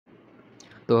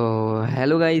তো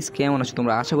hello guys, কেমন আছো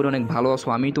তোমরা? আশা করি অনেক ভালো আছো।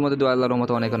 আমি তোমাদের দোয়া আল্লাহর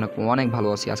রহমতে অনেক অনেক অনেক ভালো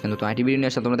আছি। আজকে নতুন আইটি ভিডিও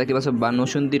নিয়ে আসলে তোমরা দেখতে পাচ্ছ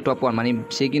নসুন্দি টপ 1, মানে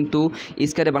সে কিন্তু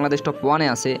স্কারে বাংলাদেশ টপ 1-এ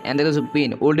আছে। And that is pin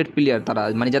ওল্ডেড player, তারা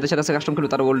মানে যাদের সাথে কাস্টম খেলবো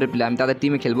তারা ওল্ডেড প্লেয়ার। আমি তাদের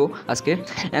টিমে খেলবো আজকে।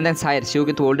 অ্যান্ড দেন সাইর, সেও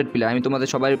কিন্তু ওল্ডেড প্লেয়ার। আমি তোমাদের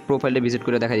সবাই প্রোফাইলে ভিজিট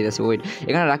করে দেখা দিতেছি। ওয়েট,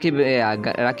 এখানে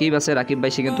রাকিব আছে। রাকিব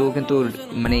ভাই সে কিন্তু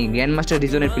মানে গ্র্যান্ড মাস্টার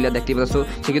রিজনের প্লেয়ার দেখতে পাচ্ছ।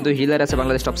 সে কিন্তু হিলার আছে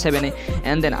বাংলাদেশ টপ 7-এ।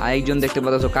 অ্যান্ড দেন আরেকজন দেখতে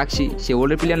পাচ্ছ কাকসি, সে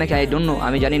ওল্ডেড প্লেয়ার নাকি আই ডোন্ট নো,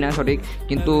 আমি জানি না সঠিক,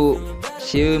 কিন্তু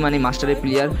সেও মানে মাস্টারের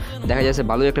প্লেয়ার দেখা যাচ্ছে,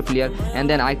 ভালোই একটা প্লেয়ার। অ্যান্ড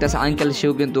দেন আরেকটা আছে আঙ্কেল,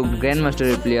 সেও কিন্তু গ্র্যান্ড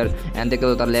মাস্টারের প্লেয়ার। অ্যান্ড দেখতে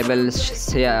তার লেভেল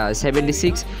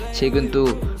 76, সে কিন্তু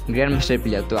গ্র্যান্ড মাস্টারের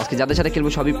প্লেয়ার। তো আজকে যাদের সাথে খেলবো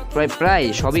সবই প্রায়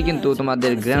সবই কিন্তু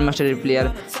তোমাদের গ্র্যান্ড মাস্টারের প্লেয়ার।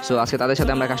 সো আজকে তাদের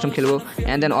সাথে আমরা কাস্টম খেলবো।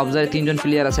 অ্যান্ড দেন অবজারে 3জন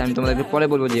প্লেয়ার আছে। আমি তোমাদেরকে পরে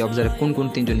বলবো যে অবজারে কোন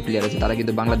 3জন প্লেয়ার আছে। তারা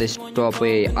কিন্তু বাংলাদেশ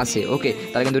টপে আছে। ওকে,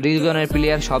 তারা কিন্তু রিজনের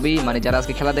প্লেয়ার সবই, মানে যারা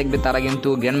আজকে খেলা দেখবে তারা কিন্তু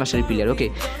গ্র্যান্ড মাস্টারের প্লেয়ার। ওকে,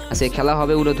 আজকে খেলা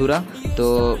হবে উড়োধুরা। তো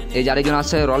এই যে আরেকজন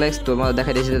আছে রলেক্স, তোমার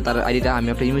দেখা দিয়েছে তার আইডিটা। আমি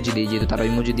একটা ইমোজি দিই, যেহেতু তারা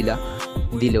ইমোজি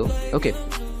দিল। ওকে,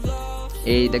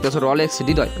 এই দেখতেছো রলেক্স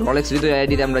হৃদয়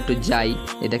আইডিতে আমরা একটু যাই।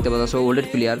 এই দেখতে পাচ্ছ ওল্ডেড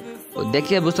প্লেয়ার,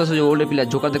 দেখে বুঝতে পারছো যে ওল্ডেড প্লেয়ার।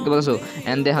 জোকার দেখতে পাচ্ছ।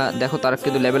 অ্যান্ড দেখো তার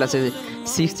কিন্তু লেভেল আছে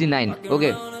 69। ওকে,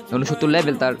 69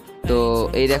 লেভেল তার। তো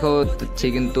এই দেখো সে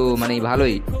কিন্তু মানে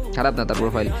ভালোই, খারাপ না তার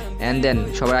প্রোফাইল। অ্যান্ড দেন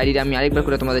সবার আইডিটা আমি আরেকবার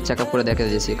করে তোমাদের চেক আপ করে দেখা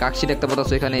দিয়েছি। কাকসি দেখতে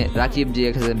পাচ্ছ, এখানে রাকিব যে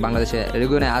বাংলাদেশে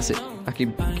রেগুনে আছে রাকিব।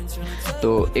 তো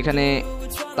এখানে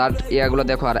তার ইয়াগুলো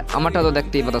দেখো, আর আমারটাও তো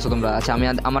দেখতেই পাচ্ছ তোমরা। আচ্ছা, আমি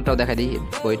আমারটাও দেখা দিই।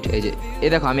 ওয়েট, এই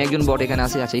দেখো আমি একজন বট এখানে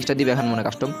আছে। আচ্ছা, স্টার দিবে এখন মনে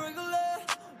কাস্টম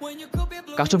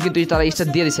কিন্তু তারা স্টার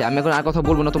দিয়ে দিছে। আমি এখন আর কথা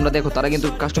বলবো না, তোমরা দেখো তারা কিন্তু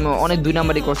কাস্টমে অনেক 2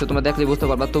 নাম্বারই করছে। তোমরা দেখলে বুঝতে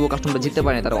পারবা, তবু কাস্টমটা জিততে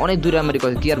পারে না। তারা অনেক 2 নাম্বারই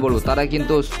করছে, কি আর বলবো। তারা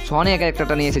কিন্তু সনে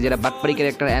ক্যারেক্টারটা নিয়েছে, যেটা বাটপারি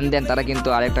ক্যারেক্টার। অ্যান্ড দেন তারা কিন্তু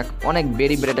আর একটা অনেক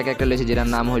বেরি একটা ক্যারেক্টার নিয়েছে, যেটার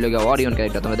নাম হইল গিয়ে অরিয়ন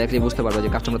ক্যারেক্টার। তোমরা দেখলে বুঝতে পারবা যে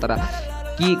কাস্টমটা তারা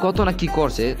কি কত না কি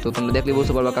করছে। তো তোমরা দেখলে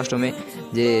বুঝতে পারবা কাস্টমে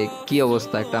যে কি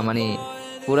অবস্থা, একটা মানে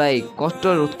পুরাই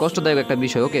কষ্টদায়ক একটা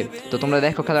বিষয়। ওকে, তো তোমরা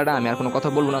দেখো খেলাটা, আমি আর কোনো কথা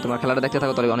বলবো না। তোমরা খেলাটা দেখতে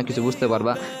থাকো, তাহলে অনেক কিছু বুঝতে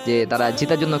পারবা যে তারা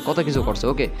জেতার জন্য কত কিছু করছে।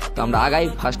 ওকে, তো আমরা আগাই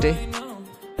ফার্স্টে।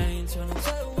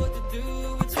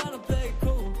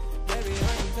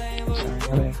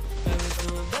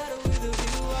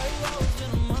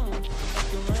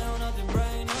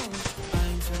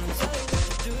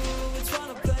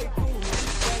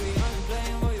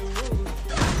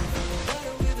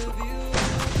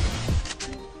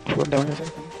 down a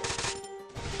second.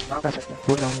 Knock a second.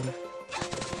 Pull down.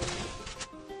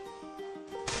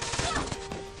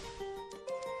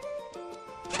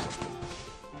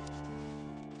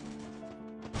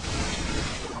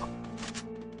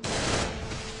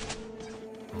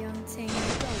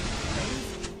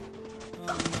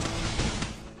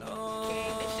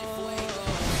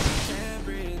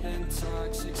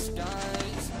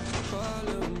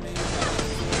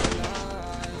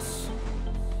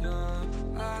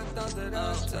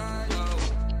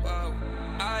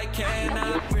 I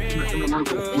cannot breathe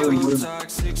through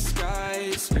toxic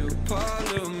skies. You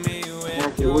pollute me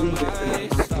with your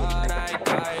lies. Thought I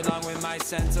died along with my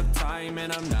sense of time,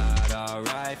 and I'm not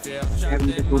alright. Feel trapped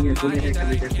in my mind,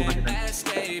 I can't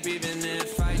escape even if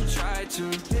I try to.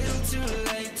 Little too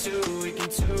late to weaken,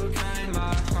 too kind.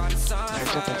 My heart is on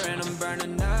fire and I'm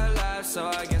burning alive, so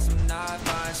I guess I'm not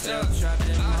fine. Still trapped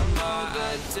in my mind.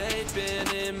 A day been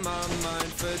in my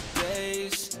mind for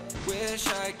days. Wish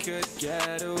I could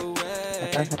get away.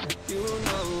 You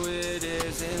know it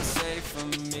isn't safe for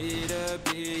me to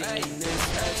be in this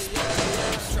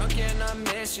headspace. Drunk and I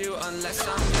miss you unless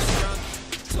I'm just drunk.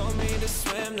 Told me to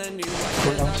swim, then you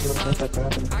watched as I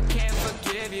sunk. I can't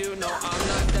forgive you, no I'm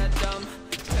not that dumb.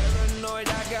 Paranoid,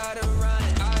 I gotta run.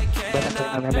 I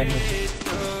cannot breathe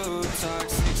through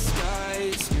toxic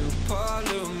skies. You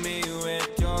pollute me with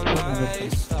your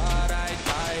lies. Thought I'd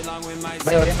die along with my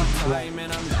sense of time,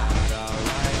 and I'm not.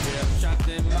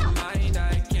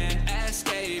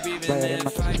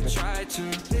 If I try to,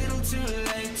 little too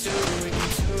late to weaken,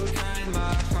 too kind.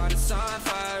 My heart is on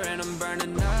fire and I'm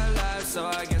burning alive, so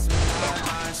I guess I'm not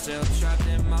mine. Still trapped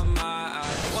in my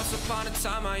mind. Once upon a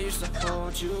time I used to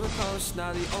hold you close.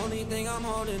 Now the only thing I'm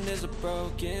holding is a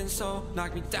broken soul.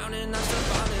 Knock me down and I'm still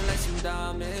falling like some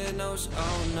dominoes.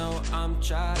 Oh no, I'm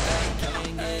trapped, I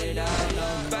can't get out. No.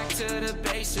 Back to the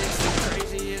basics, the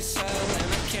craziest hell, and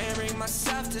I can't bring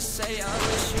myself to say I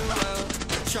wish you well.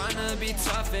 Trying to be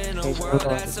tough in a world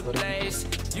that's a place.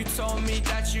 You told me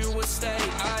that you would stay.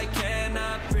 I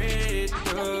cannot breathe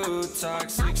through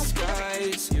toxic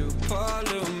skies. You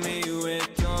pollute me with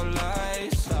your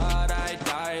lies. Thought I'd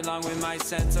die along with my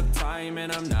sense of time,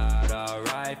 and I'm not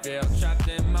alright. Feel trapped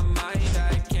in my mind,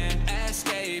 I can't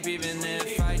escape even if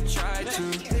I try to.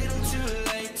 Little too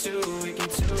late to weaken,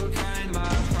 too kind.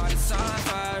 My heart is on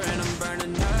fire and I'm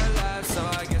burning alive, so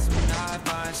I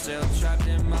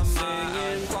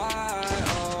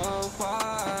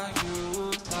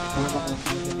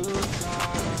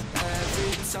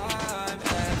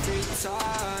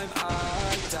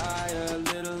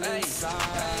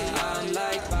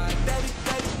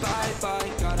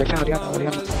देखा Haryana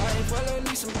Haryana Well, at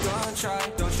least I'm gonna try.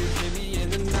 Don't you hear me in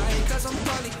the night? Cause I'm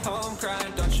probably home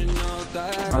crying. Don't you know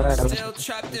that I'm still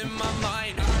trapped in my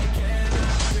mind? I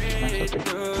cannot breathe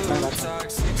through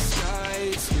toxic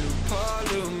skies. You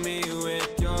pollute me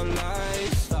with your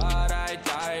lies. Thought I'd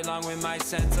die along with my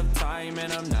sense of time,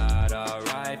 and I'm not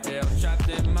alright. Feel trapped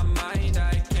in my mind.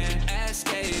 I can't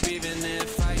escape even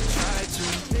if I try to.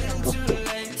 Little too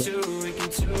late, too weak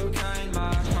and too kind.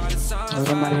 My heart is on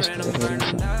fire and I'm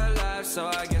burning alive. So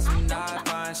I guess I'm not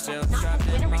fine. Still trapped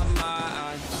in my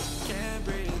mind. Can't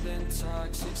breathe in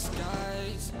toxic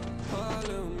skies.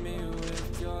 Pollute me with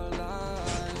your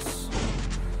lies.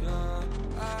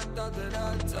 Yeah, I thought that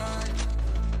I'd die.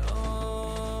 No.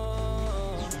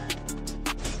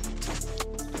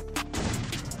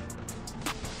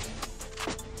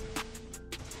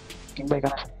 King Bay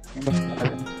kanan King Bay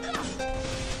kanan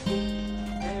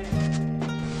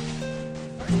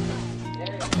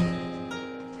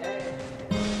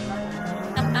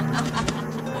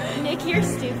Nick, you're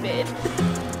stupid.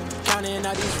 Counting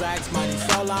all these racks, money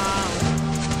so long.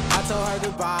 I told her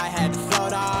goodbye, had to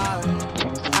float off.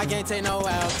 I can't take no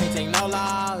L, can't take no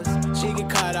loss. She get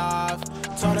cut off,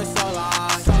 told her so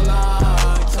long, so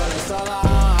long, told her so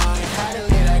long. Had to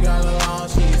leave that girl alone,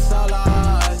 she's so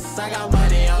lost. I got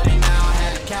money on me now,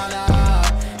 had to count up.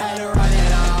 Had to run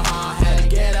it up, had to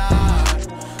get up.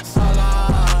 So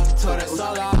long, told her so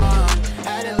long.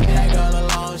 Had to leave that girl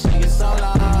alone, she get so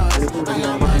lost. I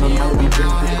got money on me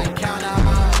now, had to count up.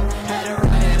 Had to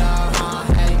run it up,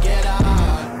 had to get up.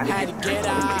 Had to get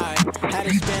up, had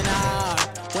to spin up.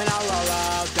 When I roll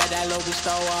up, bet that little bitch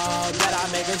throw up. Bet I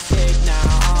make her sick now,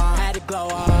 had to glow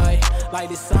up like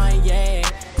the sun, yeah.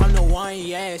 I'm the one,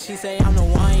 yeah. She say I'm the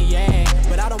one, yeah.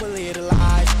 But I don't believe the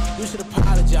lies. You should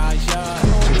apologize, yeah. I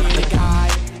don't be the guy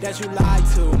that you lied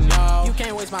to, no. You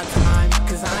can't waste my time,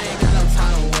 cause I ain't got no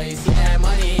time to waste. Yeah,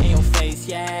 money in your face,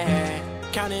 yeah.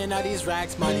 Counting all these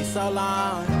racks, money so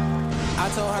long. I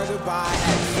told her goodbye,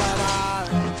 had to flood off.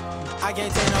 I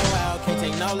can't take no L, can't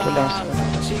take no loss.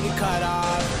 She get cut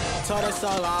off, told her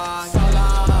so long, so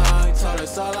long, told her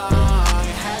so long.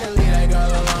 Had to leave that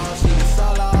girl alone, she get so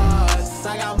lost.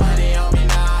 I got money on me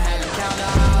now, had to count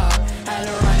up. Had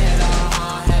to run it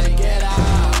up, had to get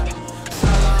up.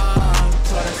 So long,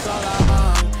 told her so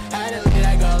long. Had to leave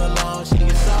that girl alone, she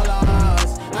get so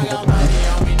lost. I got money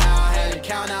on me now, had to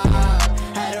count up.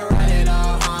 Had to run it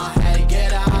up, had to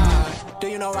get up. Do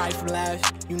you know right from left?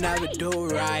 You never do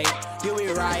right. You be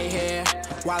right here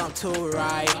while I'm too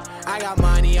right. I got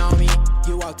money on me,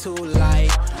 you walk too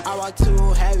light. I walk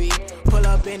too heavy, pull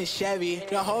up in a Chevy.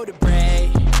 You hold the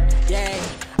brake, yeah.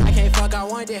 I can't fuck, I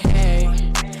want the hey,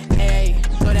 hey.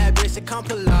 So that bitch to come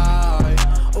pull up,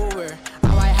 Uber. I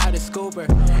might have the scooper,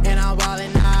 and I'm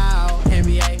ballin' out,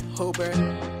 NBA hooper.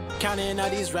 Counting all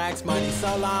these racks, money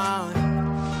so long.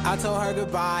 I told her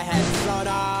goodbye, had to float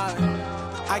off.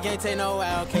 I can't take no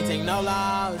L, can't take no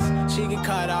loss. She get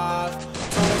cut off,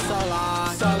 told her so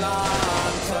long, so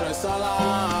long, told her so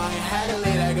long. Had to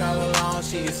leave that girl alone,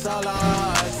 she get so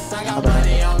lost. I got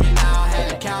money on me now, had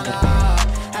to count up.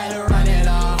 Had to run it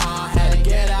up, had to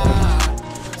get up.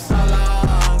 So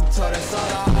long, told her so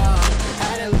long.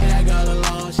 Had to leave that girl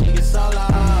alone, she get so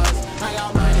lost. I got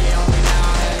money on me now,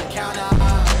 had to count up.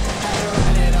 Had to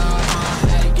run it up,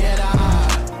 had to get up.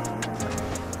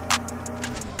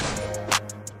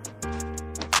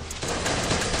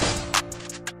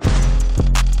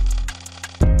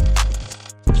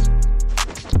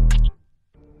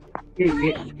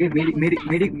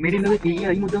 मेरी लोग ये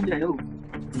आई मुद्दा मुझे आया हो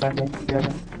Bandung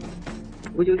biasa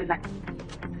वो जो saya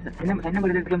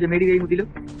boleh lihat kalau मेरी गई मुद्दी लो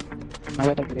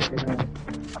nawa tak kira sekali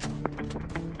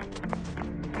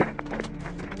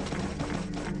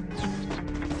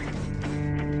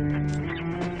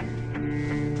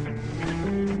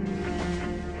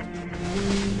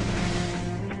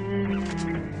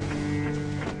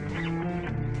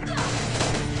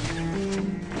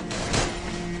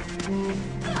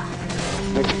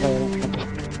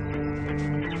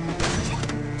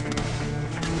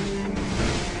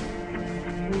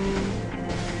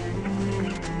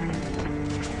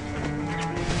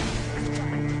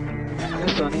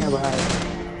Soalnya bahaya.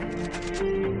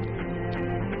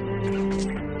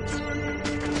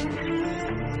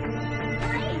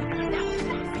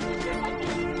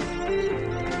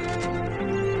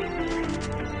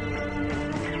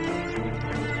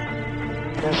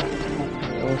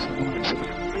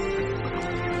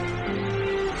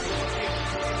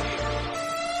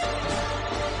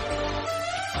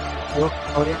 वो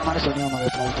और ये हमारे सोनिया हमारे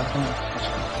पास है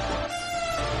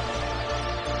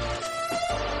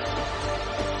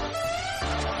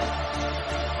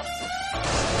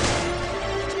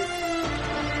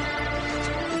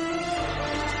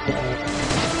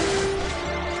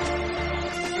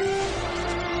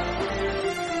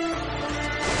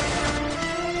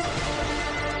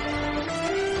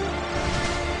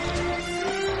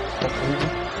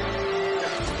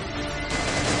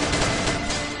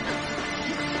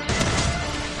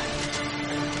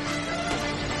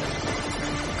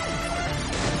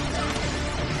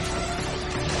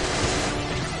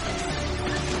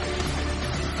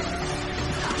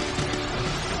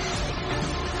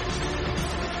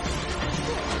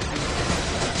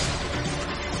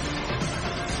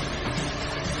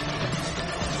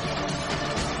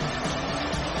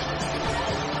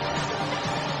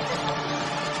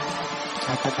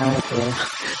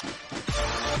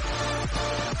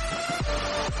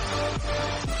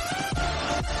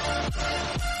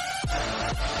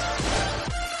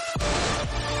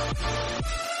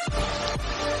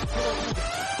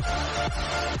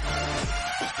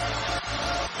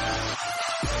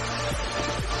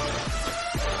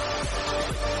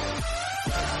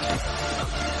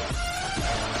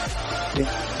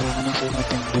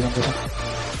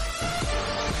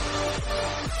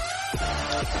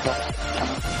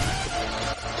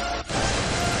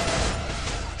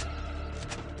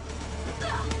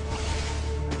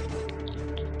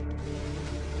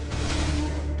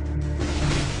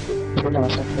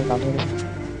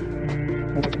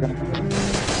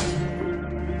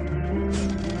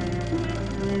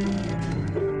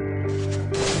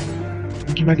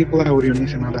Lagi pula Orion ni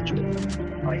sama ada juga.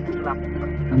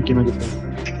 Mungkin lagi pula.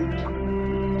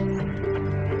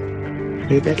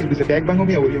 Back bisa back bangun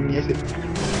ya Orion ni aja.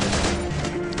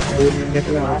 Orion ni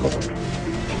tu lah.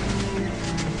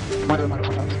 Malu.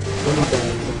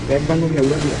 Back bangun ya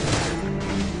udah dia.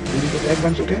 Jadi back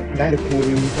bangun sudah direct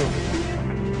Orion itu.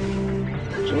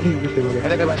 Sorry bisa boleh.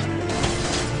 Ada kabar.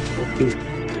 Oke.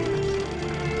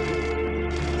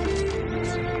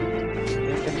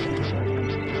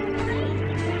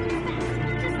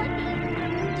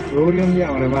 Orion dia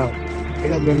mana mau?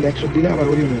 Kita belum extra dia apa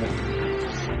Orion dia?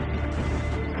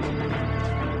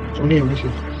 Sony yang sih.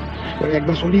 Kalau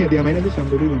ekbar Sony dia mainnya tu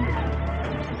sambil Orion.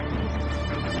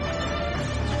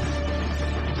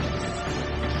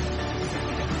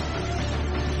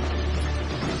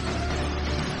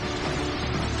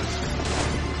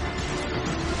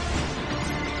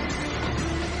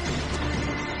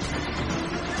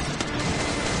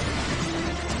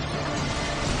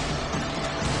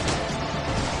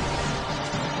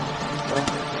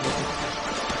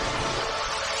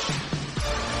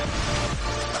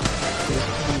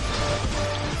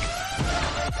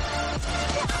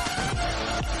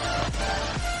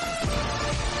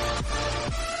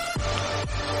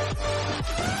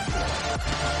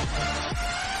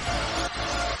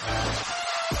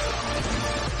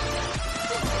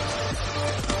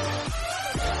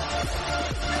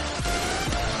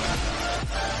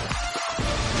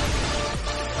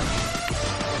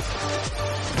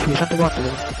 Bisa tuh waktu.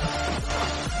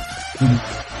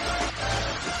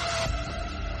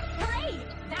 Great!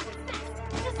 That was fast.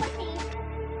 Just like me.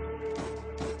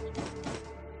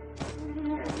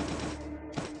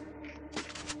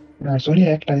 Nah, Sony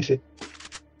একটা নিছে।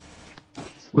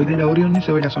 ওই দিন Orion নিছে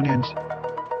ওইটা Sony আনছে।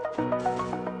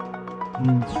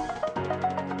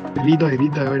 লীদ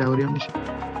ওইটা Orion নিছে।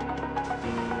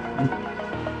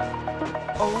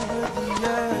 Over the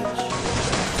edge,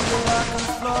 feel like I'm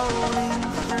floating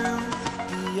through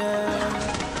the air.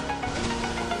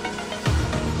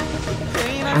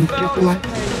 Pain I I'm felt careful, is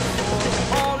painful,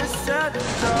 all is said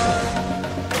and done.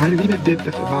 Hadi bir de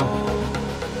dette falan.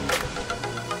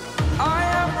 I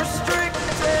am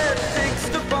restricted,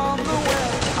 fixed upon the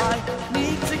web. I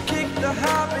need to kick the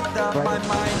habit that my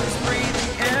mind is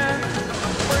breathing in.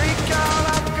 Break out,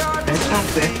 I've got to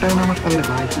একটা আমার পারলে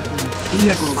ভাই কি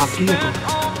এখন কি এখন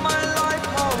all my life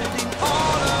holding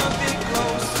all of it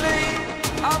closely.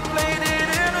 I played it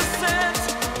innocent,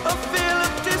 a feel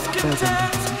of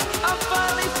discontent. I'm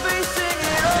finally facing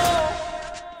it all,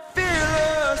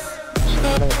 fearless.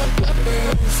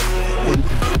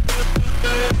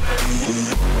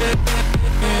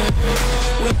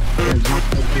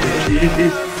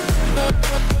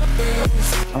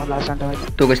 আমার last রানটা হয়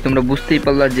তো গাইস তোমরা বুঝতেই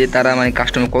পারলা যে তারা মানে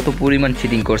কাস্টমার কত পরিমাণ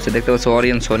চিটিং করছে। দেখতে পাচ্ছ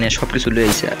অরিয়ন সোনিয়া সব কিছু লয়ে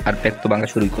আইছে আর প্যাক তো ভাঙা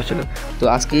শুরু করছিল। তো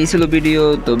আজকে এই ছিল ভিডিও।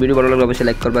 তো ভিডিও ভালো লাগলে অবশ্যই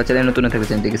লাইক করবা, চ্যানেল নতুন থাকলে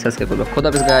চ্যানেলটিকে সাবস্ক্রাইব করবা। খোদা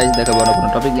হাফেজ গাইস, দেখা হবে অন্য কোনো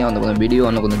টপিক নিয়ে, অন্য কোনো ভিডিও,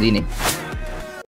 অন্য কোনো দিনে।